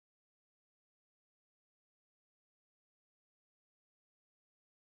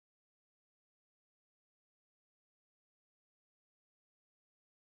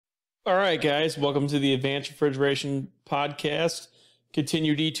All right, guys, welcome to the Advanced Refrigeration Podcast,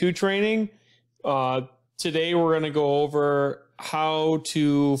 continued E2 training. Today, we're going to go over how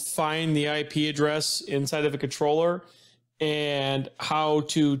to find the IP address inside of a controller and how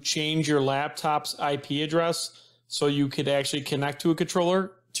to change your laptop's IP address so you could actually connect to a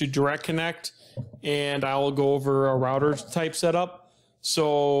controller to direct connect. And I'll go over a router type setup.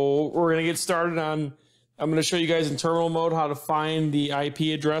 So we're going to get started on. I'm going to show you guys in terminal mode how to find the IP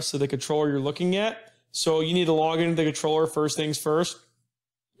address of the controller you're looking at. So you need to log into the controller first things first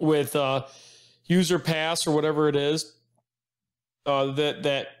with user pass or whatever it is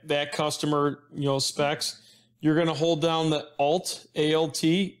that customer specs. You're going to hold down the Alt and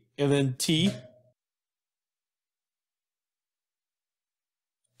then T.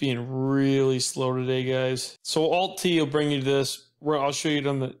 Being really slow today, guys. So Alt T will bring you to this. Where I'll show you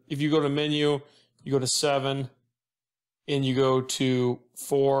on if you go to menu. You go to 7 and you go to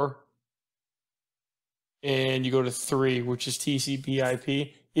 4 and you go to 3, which is TCP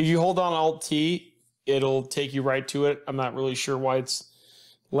IP. If you hold on Alt T, it'll take you right to it. I'm not really sure why it's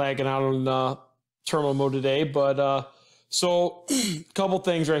lagging out on terminal mode today, but so a couple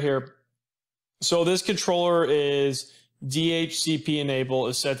things right here. So this controller is DHCP enable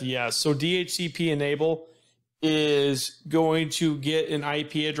is set to yes. So DHCP enable is going to get an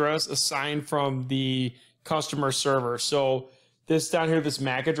IP address assigned from the customer server. So this down here, this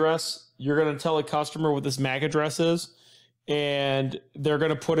MAC address, you're going to tell a customer what this MAC address is, and they're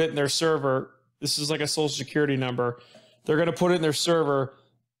going to put it in their server. This is like a social security number. They're going to put it in their server,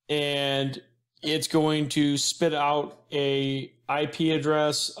 and it's going to spit out a IP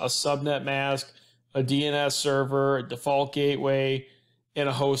address, a subnet mask, a DNS server, a default gateway, and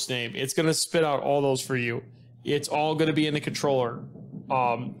a host name. It's going to spit out all those for you. It's all going to be in the controller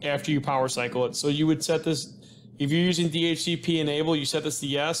after you power cycle it. So you would set this, if you're using DHCP enable, you set this to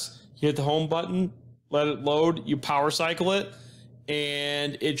yes, you hit the home button, let it load, you power cycle it,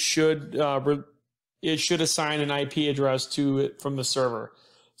 and it should assign an IP address to it from the server.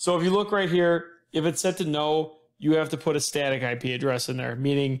 So if you look right here, if it's set to no, you have to put a static IP address in there,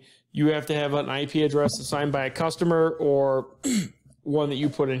 meaning you have to have an IP address assigned by a customer or one that you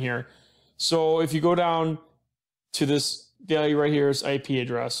put in here. So if you go down to this value right here is IP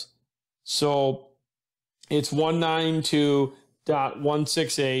address. So it's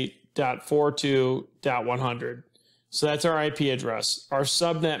 192.168.42.100. So that's our IP address. Our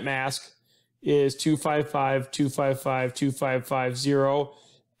subnet mask is 255.255.255.0.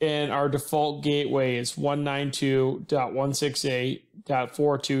 And our default gateway is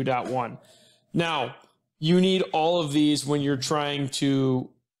 192.168.42.1. Now, you need all of these when you're trying to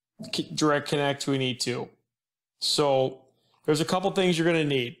direct connect to an E2. So there's a couple things you're going to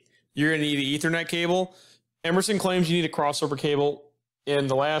need. You're going to need an Ethernet cable. Emerson claims you need a crossover cable. In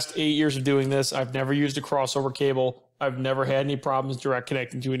the last 8 years of doing this, I've never used a crossover cable. I've never had any problems direct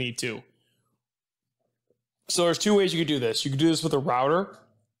connecting to an E2. So there's two ways you could do this. You could do this with a router.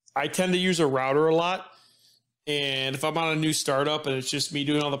 I tend to use a router a lot. And if I'm on a new startup and it's just me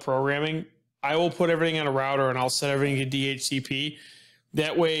doing all the programming, I will put everything on a router and I'll set everything to DHCP.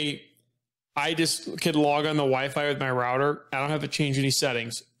 That way, I just could log on the Wi-Fi with my router. I don't have to change any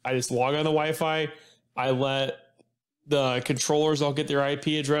settings. I just log on the Wi-Fi. I let the controllers all get their IP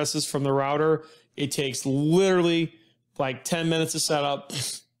addresses from the router. It takes literally like 10 minutes to set up.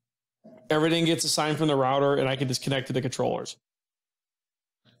 Everything gets assigned from the router and I can just connect to the controllers.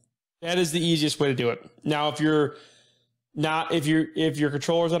 That is the easiest way to do it. Now, if your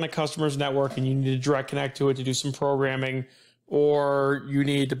controller's on a customer's network and you need to direct connect to it to do some programming, or you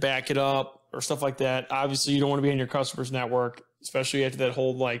need to back it up or stuff like that, obviously you don't want to be on your customer's network, especially after that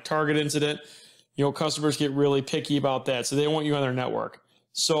whole like Target incident. You know, customers get really picky about that, so they don't want you on their network.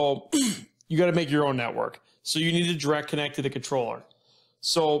 So you got to make your own network. So you need to direct connect to the controller.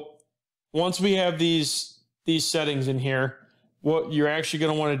 So once we have these settings in here, what you're actually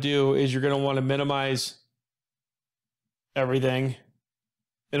going to want to do is you're going to want to minimize everything,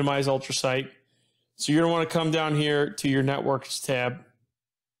 minimize ultrasite. So you're going to want to come down here to your networks tab.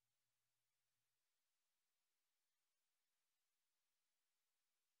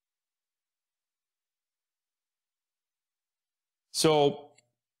 So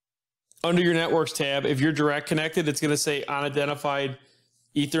under your networks tab, if you're direct connected, it's going to say unidentified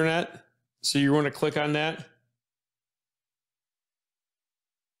Ethernet. So you're going to click on that.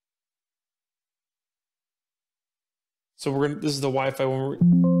 So this is the Wi-Fi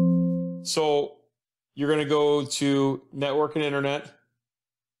one. So you're going to go to network and internet.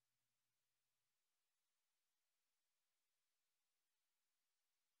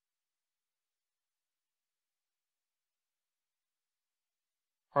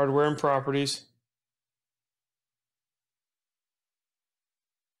 hardware and properties,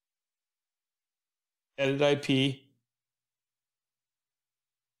 edit IP.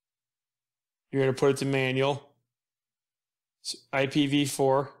 You're going to put it to manual.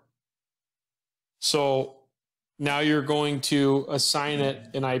 IPv4. So now you're going to assign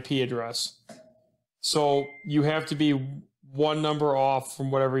it an IP address. So you have to be one number off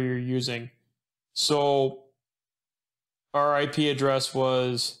from whatever you're using. So our IP address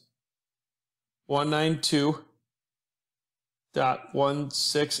was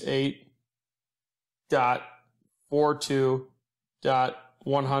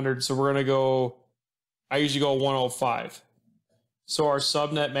 192.168.42.100. So we're going to go, I usually go 105. So our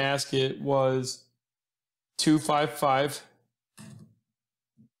subnet mask, it was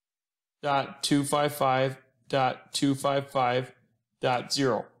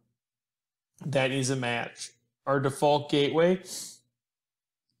 255.255.255.0. That needs a match. Our default gateway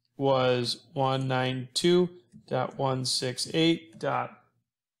was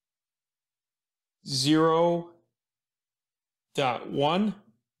 192.168.0.1.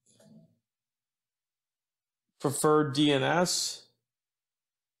 Preferred DNS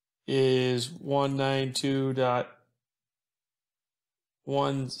is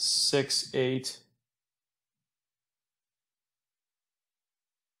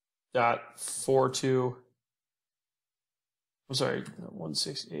I'm sorry,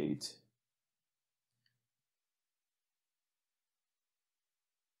 168.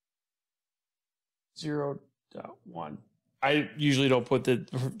 .1. I usually don't put the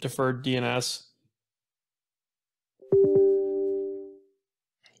deferred DNS.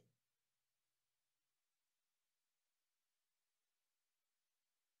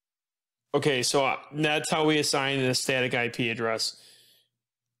 Okay, so that's how we assign a static IP address.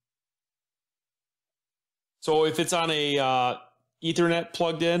 So if it's on a Ethernet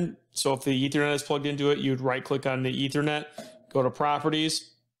plugged in, so if the Ethernet is plugged into it, you'd right click on the Ethernet, go to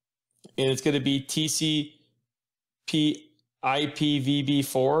properties, and it's going to be TCP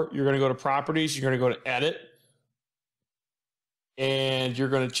IPv4. You're going to go to properties, you're going to go to edit, and you're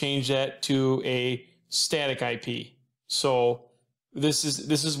going to change that to a static IP. So this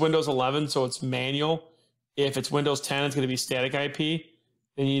is Windows 11, so it's manual. If it's Windows 10, it's going to be static IP.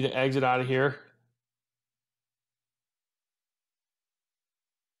 Then you need to exit out of here.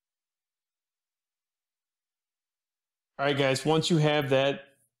 All right, guys, once you have that,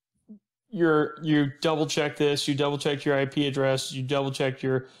 you double check this, you double check your IP address, you double check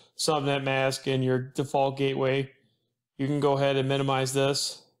your subnet mask and your default gateway. You can go ahead and minimize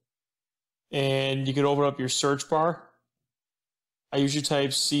this, and you can open up your search bar. I usually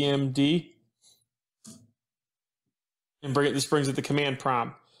type CMD and this brings it the command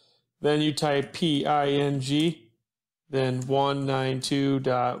prompt. Then you type PING, then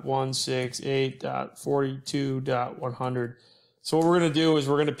 192.168.42.100. So what we're going to do is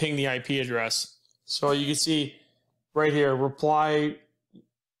we're going to ping the IP address. So you can see right here, reply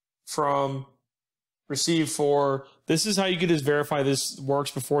from receive for. This is how you can just verify this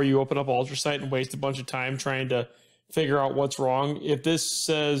works before you open up UltraSite and waste a bunch of time trying to figure out what's wrong. If this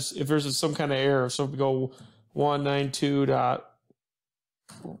says, if there's some kind of error, so if we go 192.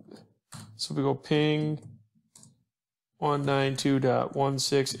 So we go ping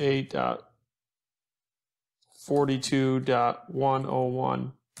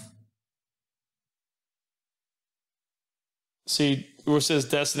 192.168.42.101. See, where it says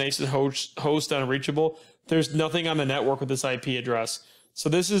destination host unreachable, there's nothing on the network with this IP address. So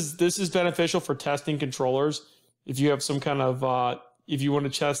this is beneficial for testing controllers. If you have some kind of if you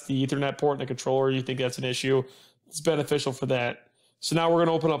want to test the Ethernet port in the controller, you think that's an issue, it's beneficial for that. So now we're going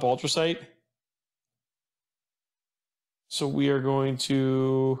to open up UltraSite. So we are going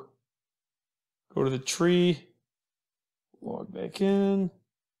to go to the tree, log back in,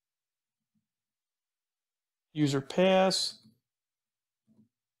 user pass.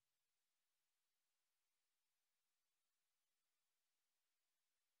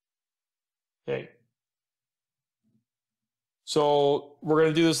 Okay. So we're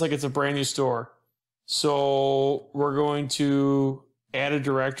going to do this like it's a brand new store. So we're going to add a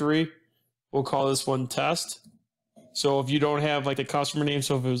directory. We'll call this one test. So if you don't have like the customer name,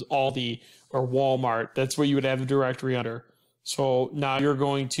 so if it was Aldi or Walmart, that's what you would add the directory under. So now you're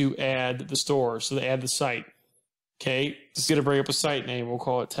going to add the store. So to add the site. Okay, it's going to bring up a site name. We'll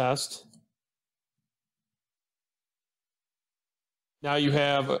call it test. Now you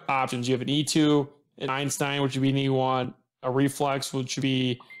have options. You have an E2, an Einstein, which would be an E1, a Reflex, which would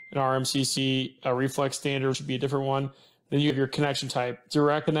be an RMCC, a Reflex standard, which would be a different one. Then you have your connection type,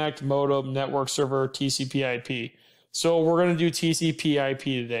 direct connect, modem, network server, TCP IP. So we're going to do TCP IP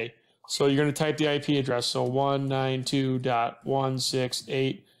today. So you're going to type the IP address. So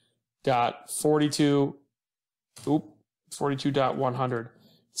 192.168.42.100.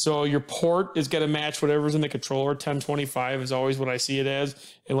 So your port is going to match whatever's in the controller. 1025 is always what I see it as,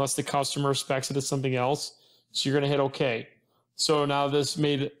 unless the customer specs it as something else. So you're going to hit OK. So now this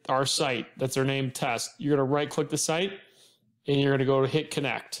made our site. That's our name, test. You're going to right click the site and you're going to go to hit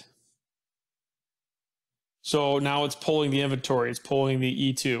connect. So now it's pulling the inventory. It's pulling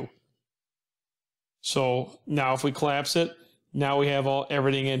the E2. So now if we collapse it, now we have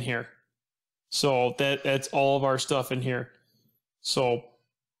everything in here. So that's all of our stuff in here. So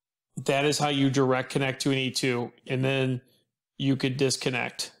that is how you direct connect to an E2, and then you could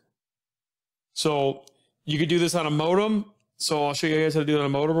disconnect. So you could do this on a modem. So I'll show you guys how to do it on a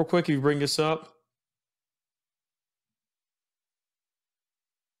modem real quick. If you bring this up.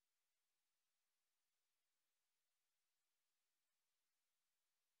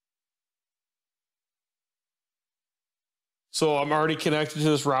 So I'm already connected to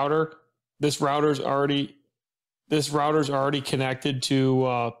this router. This router's already connected to,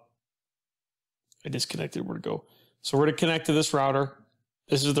 I disconnected, where to go? So we're going to connect to this router.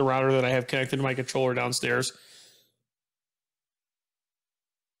 This is the router that I have connected to my controller downstairs.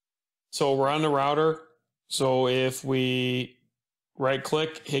 So we're on the router. So if we right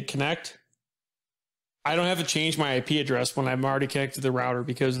click, hit connect, I don't have to change my IP address when I'm already connected to the router,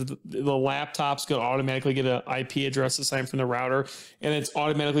 because the laptop's going to automatically get an IP address assigned from the router, and it's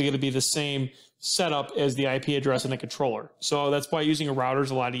automatically going to be the same setup as the IP address in the controller. So that's why using a router is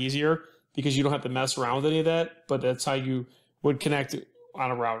a lot easier, because you don't have to mess around with any of that, but that's how you would connect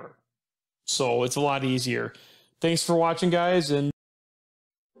on a router. So it's a lot easier. Thanks for watching, guys, and